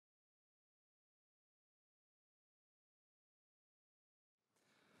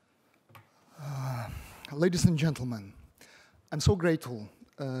Ladies and gentlemen, I'm so grateful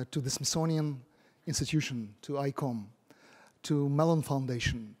to the Smithsonian Institution, to ICOM, to Mellon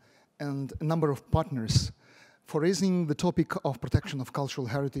Foundation, and a number of partners for raising the topic of protection of cultural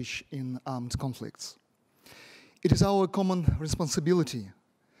heritage in armed conflicts. It is our common responsibility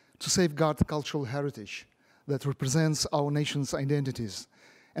to safeguard cultural heritage that represents our nation's identities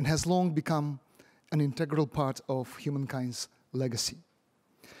and has long become an integral part of humankind's legacy.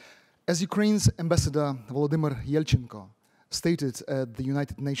 As Ukraine's ambassador Volodymyr Yelchenko stated at the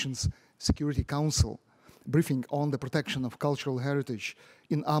United Nations Security Council briefing on the protection of cultural heritage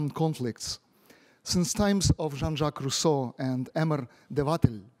in armed conflicts, since times of Jean-Jacques Rousseau and Aimé de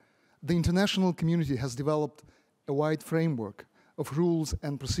Wattel, the international community has developed a wide framework of rules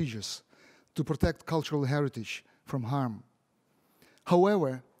and procedures to protect cultural heritage from harm.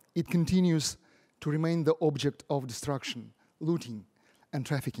 However, it continues to remain the object of destruction, looting, and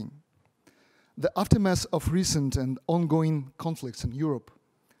trafficking. The aftermath of recent and ongoing conflicts in Europe,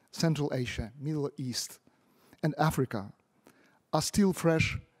 Central Asia, Middle East, and Africa are still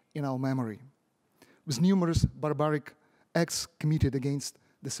fresh in our memory, with numerous barbaric acts committed against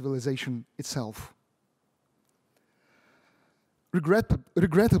the civilization itself.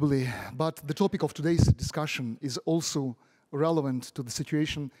 Regrettably, but the topic of today's discussion is also relevant to the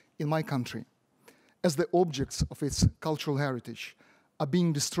situation in my country, as the objects of its cultural heritage are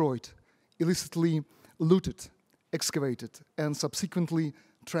being destroyed, illicitly looted, excavated, and subsequently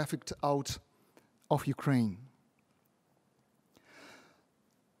trafficked out of Ukraine.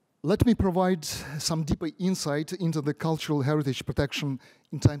 Let me provide some deeper insight into the cultural heritage protection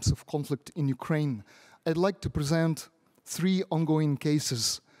in times of conflict in Ukraine. I'd like to present 3 ongoing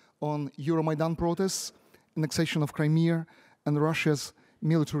cases on Euromaidan protests, annexation of Crimea, and Russia's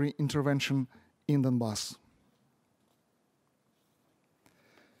military intervention in Donbass.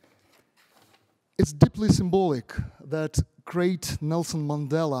 It's deeply symbolic that great Nelson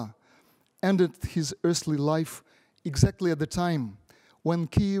Mandela ended his earthly life exactly at the time when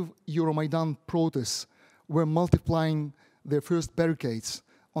Kyiv Euromaidan protests were multiplying their first barricades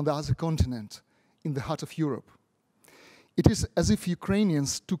on the other continent, in the heart of Europe. It is as if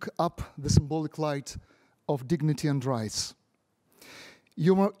Ukrainians took up the symbolic light of dignity and rights.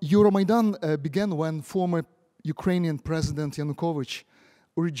 Euromaidan began when former Ukrainian President Yanukovych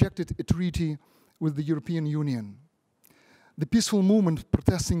rejected a treaty with the European Union. The peaceful movement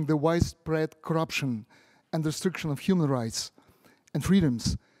protesting the widespread corruption and restriction of human rights and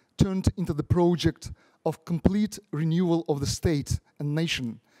freedoms turned into the project of complete renewal of the state and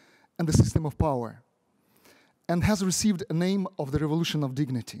nation and the system of power, and has received a name of the Revolution of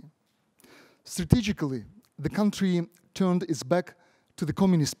Dignity. Strategically, the country turned its back to the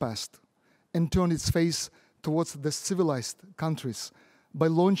communist past and turned its face towards the civilized countries by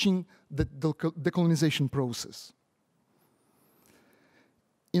launching the decolonization process.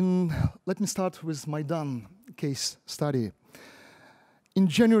 Let me start with Maidan case study. In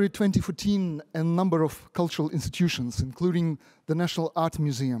January 2014, a number of cultural institutions, including the National Art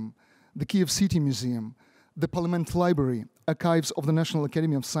Museum, the Kyiv City Museum, the Parliament Library, archives of the National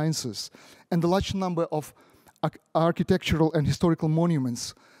Academy of Sciences, and a large number of architectural and historical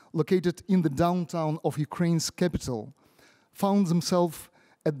monuments located in the downtown of Ukraine's capital, found themselves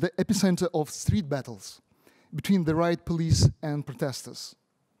at the epicenter of street battles between the riot police and protesters.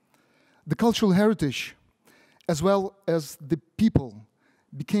 The cultural heritage, as well as the people,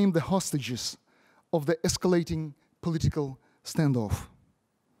 became the hostages of the escalating political standoff.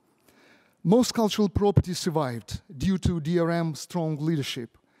 Most cultural property survived due to DRM's strong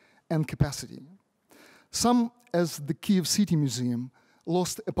leadership and capacity. Some, as the Kyiv City Museum,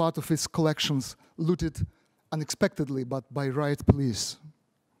 lost a part of its collections looted unexpectedly but by riot police.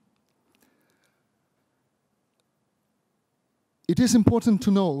 It is important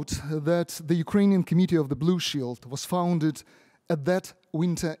to note that the Ukrainian Committee of the Blue Shield was founded at that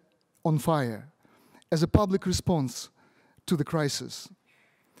winter on fire as a public response to the crisis.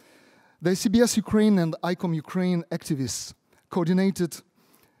 The CBS Ukraine and ICOM Ukraine activists coordinated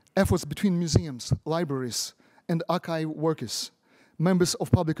efforts between museums, libraries, and archive workers, members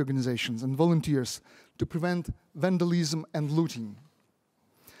of public organizations, and volunteers to prevent vandalism and looting,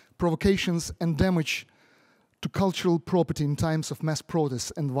 provocations and damage to cultural property in times of mass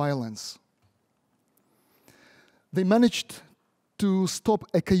protests and violence. They managed to stop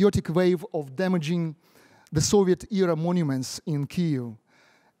a chaotic wave of damaging the Soviet-era monuments in Kyiv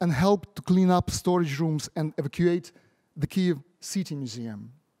and helped to clean up storage rooms and evacuate the Kyiv City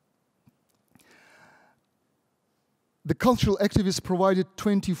Museum. The cultural activists provided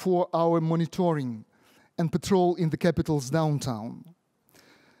 24-hour monitoring and patrol in the capital's downtown.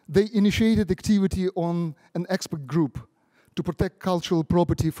 They initiated activity on an expert group to protect cultural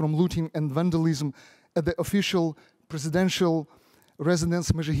property from looting and vandalism at the official presidential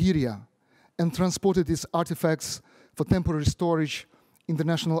residence Mezhihiria, and transported its artifacts for temporary storage in the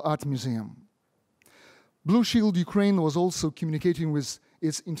National Art Museum. Blue Shield Ukraine was also communicating with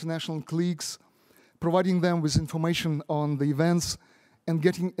its international colleagues, providing them with information on the events and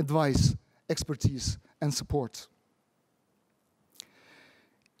getting advice, expertise, and support.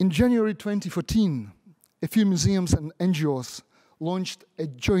 In January 2014, a few museums and NGOs launched a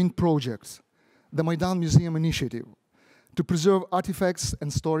joint project, the Maidan Museum Initiative, to preserve artifacts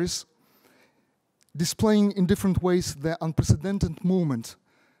and stories, displaying in different ways the unprecedented movement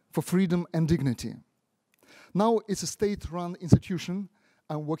for freedom and dignity. Now it's a state-run institution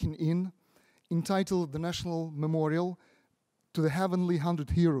I'm working in, entitled the National Memorial to the Heavenly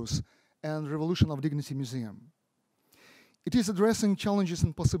 100 Heroes and Revolution of Dignity Museum. It is addressing challenges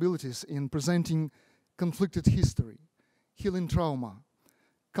and possibilities in presenting conflicted history, healing trauma,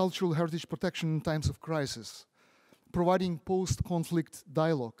 cultural heritage protection in times of crisis, providing post-conflict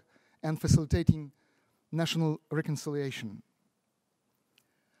dialogue, and facilitating national reconciliation.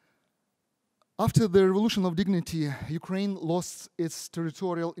 After the Revolution of Dignity, Ukraine lost its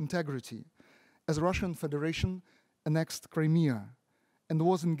territorial integrity as Russian Federation annexed Crimea and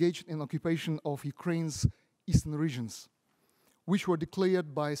was engaged in occupation of Ukraine's eastern regions, which were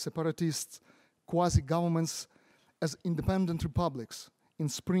declared by separatist quasi-governments as independent republics in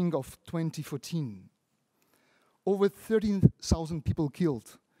spring of 2014. Over 13,000 people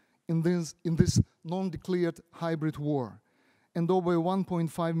killed in this non-declared hybrid war, and over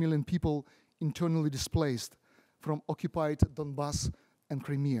 1.5 million people internally displaced from occupied Donbass and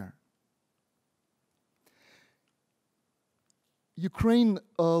Crimea. Ukraine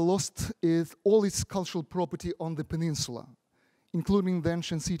lost all its cultural property on the peninsula, including the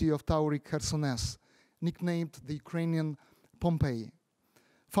ancient city of Taurik Khersones, nicknamed the Ukrainian Pompeii,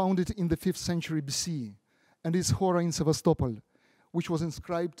 founded in the 5th century BC, and its Hora in Sevastopol, which was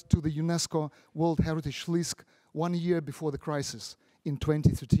inscribed to the UNESCO World Heritage List 1 year before the crisis in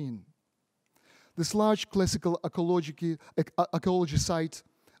 2013. This large classical archaeology site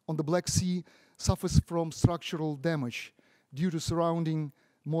on the Black Sea suffers from structural damage due to surrounding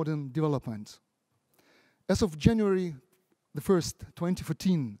modern development. As of January the 1st,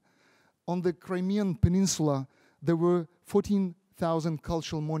 2014, on the Crimean Peninsula, there were 14,000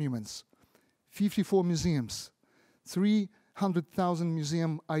 cultural monuments, 54 museums, 300,000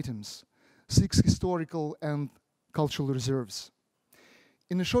 museum items, 6 historical and cultural reserves.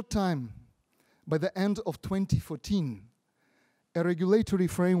 In a short time, by the end of 2014, a regulatory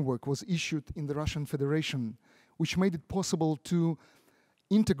framework was issued in the Russian Federation, which made it possible to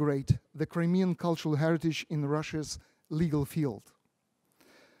integrate the Crimean cultural heritage in Russia's legal field.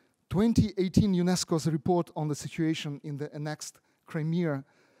 2018 UNESCO's report on the situation in the annexed Crimea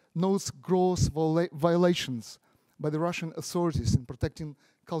notes gross violations by the Russian authorities in protecting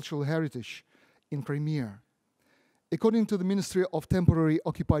cultural heritage in Crimea. According to the Ministry of Temporary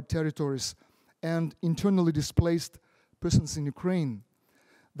Occupied Territories and Internally Displaced Persons in Ukraine,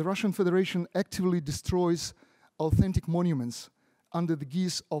 the Russian Federation actively destroys authentic monuments under the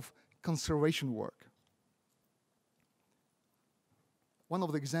guise of conservation work. One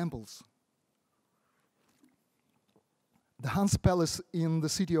of the examples, the Hans Palace in the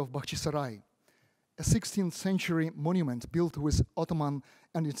city of Bakhchisarai, a 16th century monument built with Ottoman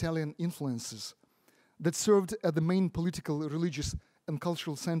and Italian influences that served as the main political, religious, and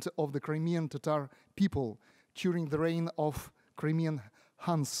cultural center of the Crimean Tatar people during the reign of Crimean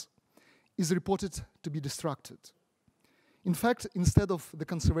Hans, is reported to be destructed. In fact, instead of the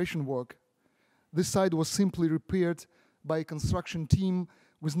conservation work, this site was simply repaired by a construction team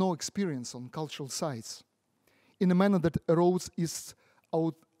with no experience on cultural sites, in a manner that erodes its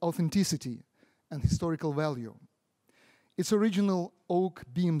authenticity and historical value. Its original oak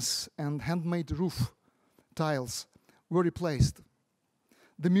beams and handmade roof tiles were replaced.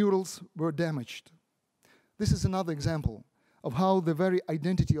 The murals were damaged. This is another example of how the very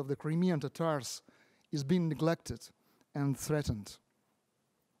identity of the Crimean Tatars is being neglected and threatened.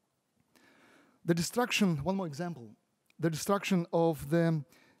 The destruction, one more example, the destruction of the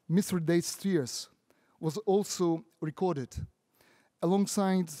Mithridate spheres was also recorded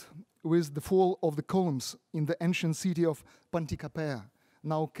alongside with the fall of the columns in the ancient city of Pantikapea,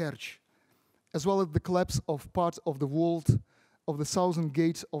 now Kerch, as well as the collapse of part of the vault of the southern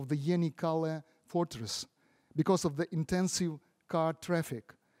gate of the Yeni Kale fortress because of the intensive car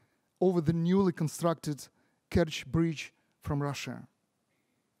traffic over the newly constructed Kerch Bridge from Russia.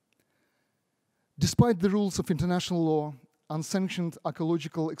 Despite the rules of international law, unsanctioned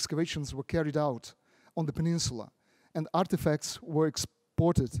archaeological excavations were carried out on the peninsula, and artifacts were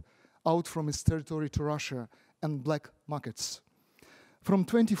exported out from its territory to Russia and black markets. From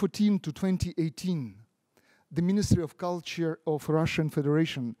 2014 to 2018, the Ministry of Culture of Russian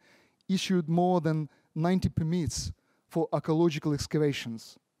Federation issued more than 90 permits for archaeological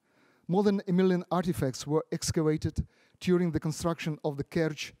excavations. More than 1 million artifacts were excavated during the construction of the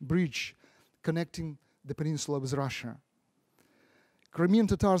Kerch Bridge connecting the peninsula with Russia. Crimean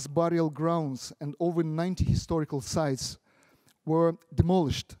Tatars' burial grounds and over 90 historical sites were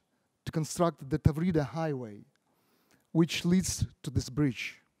demolished to construct the Tavrida Highway, which leads to this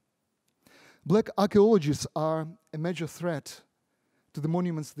bridge. Black archaeologists are a major threat to the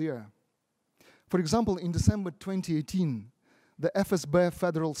monuments there. For example, in December 2018, the FSB,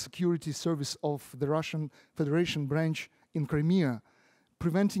 Federal Security Service of the Russian Federation branch in Crimea,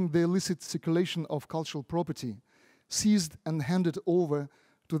 preventing the illicit circulation of cultural property, seized and handed over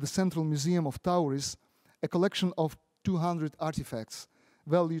to the Central Museum of Tauris a collection of 200 artifacts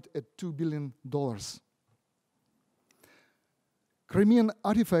valued at $2 billion. Crimean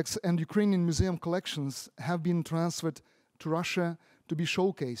artifacts and Ukrainian museum collections have been transferred to Russia to be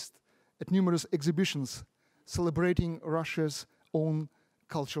showcased at numerous exhibitions celebrating Russia's own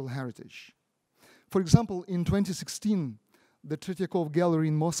cultural heritage. For example, in 2016, the Tretiakov Gallery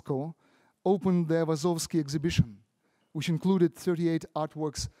in Moscow opened the Ayvazovsky exhibition, which included 38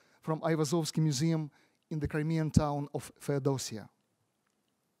 artworks from Ayvazovsky Museum in the Crimean town of Feodosia.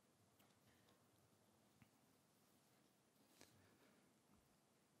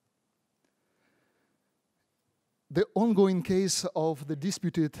 The ongoing case of the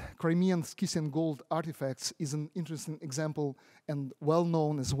disputed Crimean Scythian gold artifacts is an interesting example and well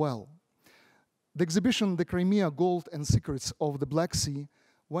known as well. The exhibition, The Crimea Gold and Secrets of the Black Sea,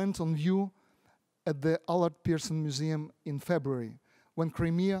 went on view at the Allard Pearson Museum in February, when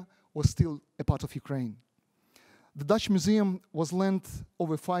Crimea was still a part of Ukraine. The Dutch museum was lent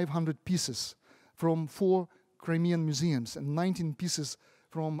over 500 pieces from 4 Crimean museums and 19 pieces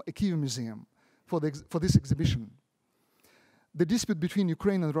from a Kiev museum for this exhibition. The dispute between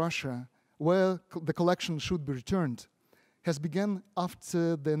Ukraine and Russia, where the collection should be returned, has begun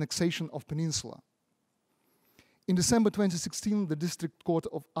after the annexation of Peninsula. In December 2016, the District Court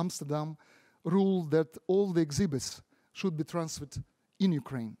of Amsterdam ruled that all the exhibits should be transferred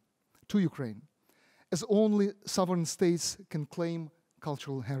to Ukraine, as only sovereign states can claim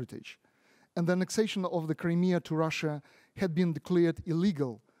cultural heritage. And the annexation of the Crimea to Russia had been declared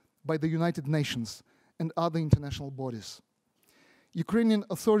illegal by the United Nations and other international bodies. Ukrainian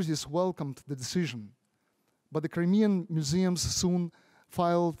authorities welcomed the decision, but the Crimean museums soon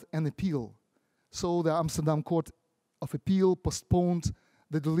filed an appeal, so the Amsterdam Court of Appeal postponed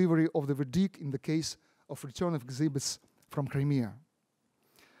the delivery of the verdict in the case of return of exhibits from Crimea.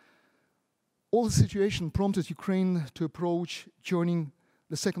 All the situation prompted Ukraine to approach joining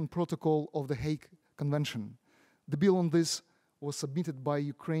the second protocol of the Hague Convention. The bill on this was submitted by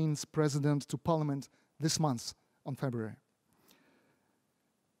Ukraine's president to parliament this month on February.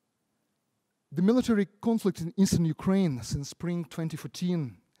 The military conflict in eastern Ukraine since spring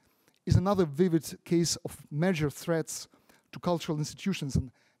 2014 is another vivid case of major threats to cultural institutions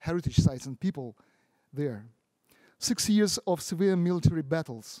and heritage sites and people there. 6 years of severe military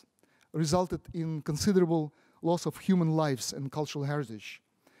battles resulted in considerable loss of human lives and cultural heritage,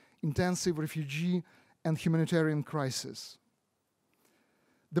 intensive refugee and humanitarian crisis.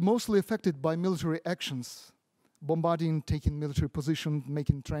 The mostly affected by military actions, bombarding, taking military positions,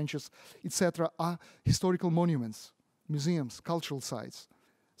 making trenches, etc., are historical monuments, museums, cultural sites,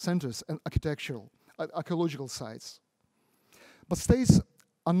 centers, and archaeological sites. But states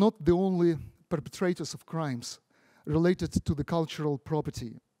are not the only perpetrators of crimes related to the cultural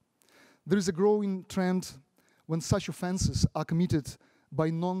property. There is a growing trend when such offenses are committed by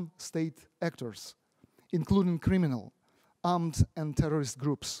non-state actors, including criminal, armed, and terrorist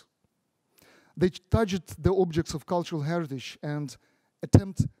groups. They target the objects of cultural heritage and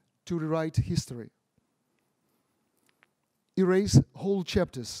attempt to rewrite history, erase whole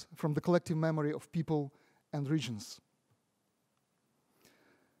chapters from the collective memory of people and regions.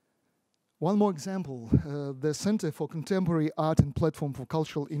 One more example, the Center for Contemporary Art and Platform for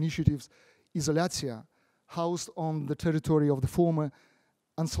Cultural Initiatives, Izolyatia, housed on the territory of the former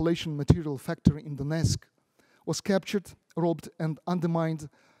insulation material factory in Donetsk, was captured, robbed, and undermined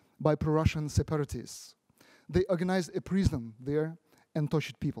by pro-Russian separatists. They organized a prison there and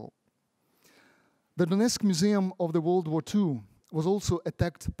tortured people. The Donetsk Museum of the World War II was also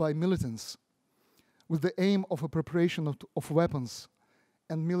attacked by militants with the aim of appropriation of weapons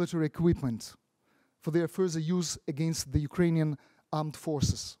and military equipment for their further use against the Ukrainian armed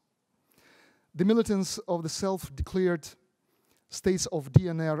forces. The militants of the self-declared states of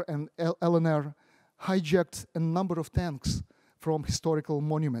DNR and LNR hijacked a number of tanks from historical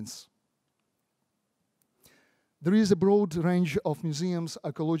monuments. There is a broad range of museums,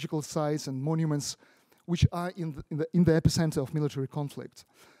 archaeological sites, and monuments which are in the epicenter of military conflict.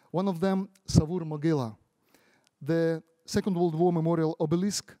 One of them, Savur Mogyla, the Second World War memorial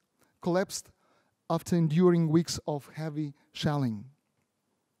obelisk, collapsed after enduring weeks of heavy shelling.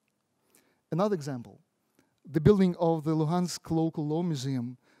 Another example, the building of the Luhansk Local Law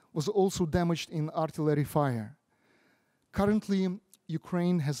Museum was also damaged in artillery fire. Currently,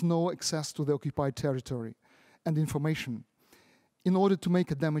 Ukraine has no access to the occupied territory and information in order to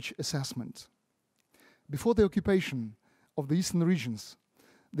make a damage assessment. Before the occupation of the eastern regions,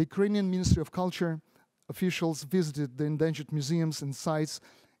 the Ukrainian Ministry of Culture officials visited the endangered museums and sites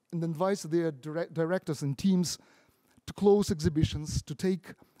and advised their directors and teams to close exhibitions, to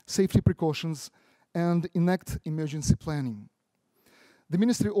take safety precautions, and enact emergency planning. The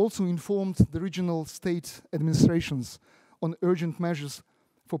ministry also informed the regional state administrations on urgent measures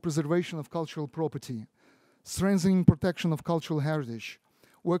for preservation of cultural property, strengthening protection of cultural heritage,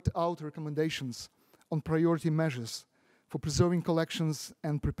 worked out recommendations on priority measures for preserving collections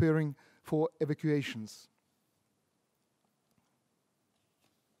and preparing for evacuations.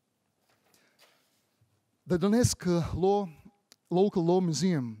 The Donetsk Local Law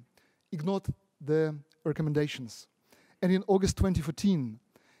Museum ignored the recommendations, and in August 2014,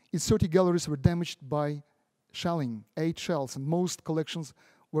 its 30 galleries were damaged by shelling, 8 shells, and most collections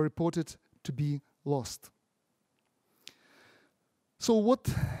were reported to be lost. So what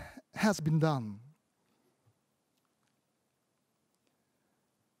has been done?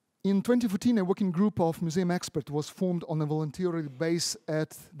 In 2014, a working group of museum experts was formed on a voluntary basis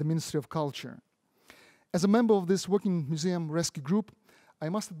at the Ministry of Culture. As a member of this working museum rescue group, I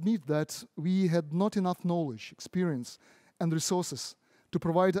must admit that we had not enough knowledge, experience, and resources to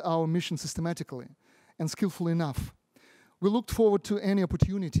provide our mission systematically and skillfully enough. We looked forward to any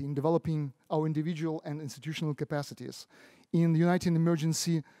opportunity in developing our individual and institutional capacities in uniting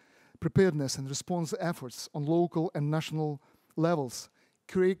emergency preparedness and response efforts on local and national levels,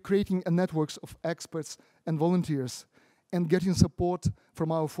 creating a network of experts and volunteers, and getting support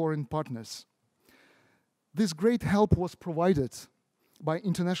from our foreign partners. This great help was provided by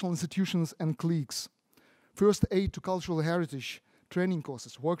international institutions and colleagues. First aid to cultural heritage, training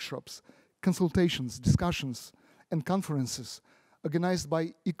courses, workshops, consultations, discussions, and conferences organized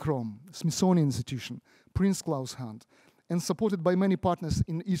by ICROM, Smithsonian Institution, Prince Claus Hunt, and supported by many partners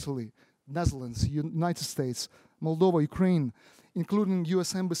in Italy, Netherlands, United States, Moldova, Ukraine, including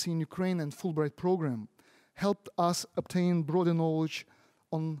US Embassy in Ukraine and Fulbright program, helped us obtain broader knowledge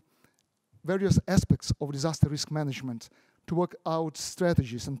on various aspects of disaster risk management to work out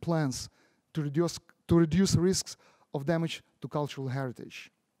strategies and plans to reduce risks of damage to cultural heritage.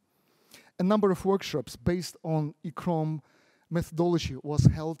 A number of workshops based on ICROM methodology was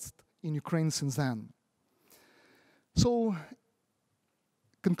held in Ukraine since then. So,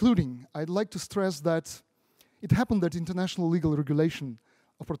 concluding, I'd like to stress that it happened that international legal regulation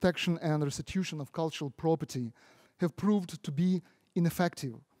of protection and restitution of cultural property have proved to be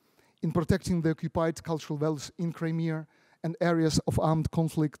ineffective in protecting the occupied cultural values in Crimea and areas of armed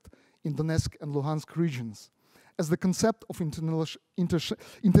conflict in Donetsk and Luhansk regions, as the concept of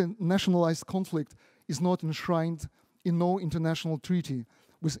internationalized conflict is not enshrined in no international treaty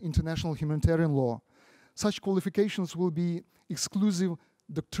with international humanitarian law. Such qualifications will be exclusive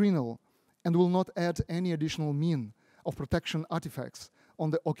doctrinal and will not add any additional mean of protection artifacts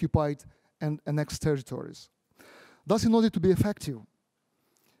on the occupied and annexed territories. Thus, in order to be effective,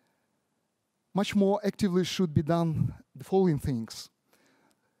 much more actively should be done the following things.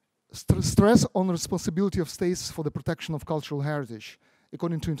 Stress on the responsibility of states for the protection of cultural heritage,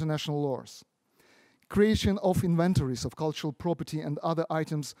 according to international laws. Creation of inventories of cultural property and other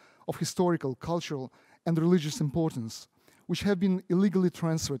items of historical, cultural, and religious importance, which have been illegally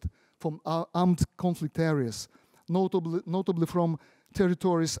transferred from armed conflict areas, notably from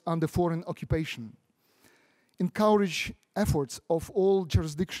territories under foreign occupation. Encourage efforts of all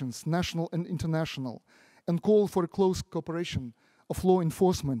jurisdictions, national and international, and call for a close cooperation of law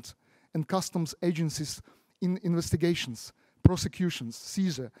enforcement and customs agencies in investigations, prosecutions,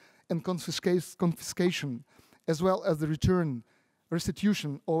 seizure, and confiscation, as well as the return,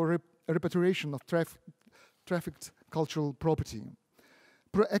 restitution, or repatriation of trafficked cultural property.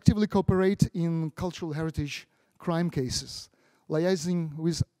 Proactively cooperate in cultural heritage crime cases, liaising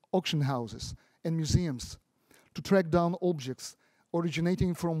with auction houses and museums to track down objects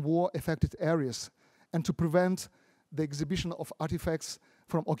originating from war-affected areas and to prevent the exhibition of artifacts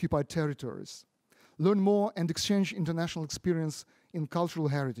from occupied territories. Learn more and exchange international experience in cultural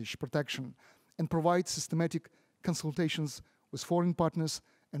heritage protection, and provide systematic consultations with foreign partners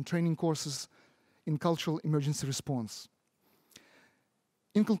and training courses in cultural emergency response.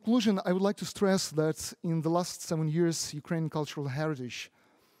 In conclusion, I would like to stress that in the last 7 years, Ukrainian cultural heritage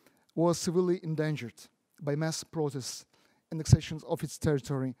was severely endangered by mass protests, annexations of its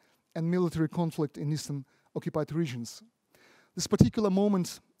territory, and military conflict in eastern occupied regions. This particular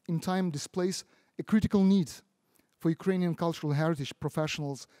moment in time displays a critical need for Ukrainian cultural heritage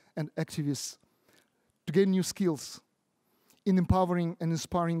professionals and activists to gain new skills in empowering and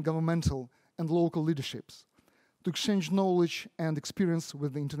inspiring governmental and local leaderships, to exchange knowledge and experience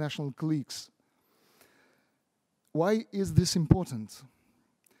with the international colleagues. Why is this important?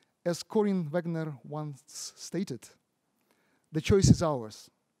 As Corinne Wagner once stated, the choice is ours.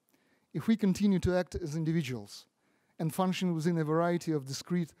 If we continue to act as individuals and function within a variety of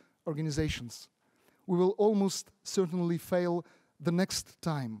discrete organizations, we will almost certainly fail the next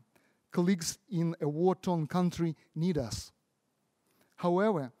time colleagues in a war-torn country need us.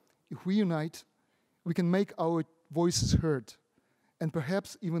 However, if we unite, we can make our voices heard and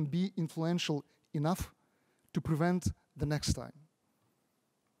perhaps even be influential enough to prevent the next time.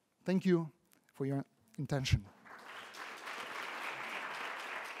 Thank you for your attention.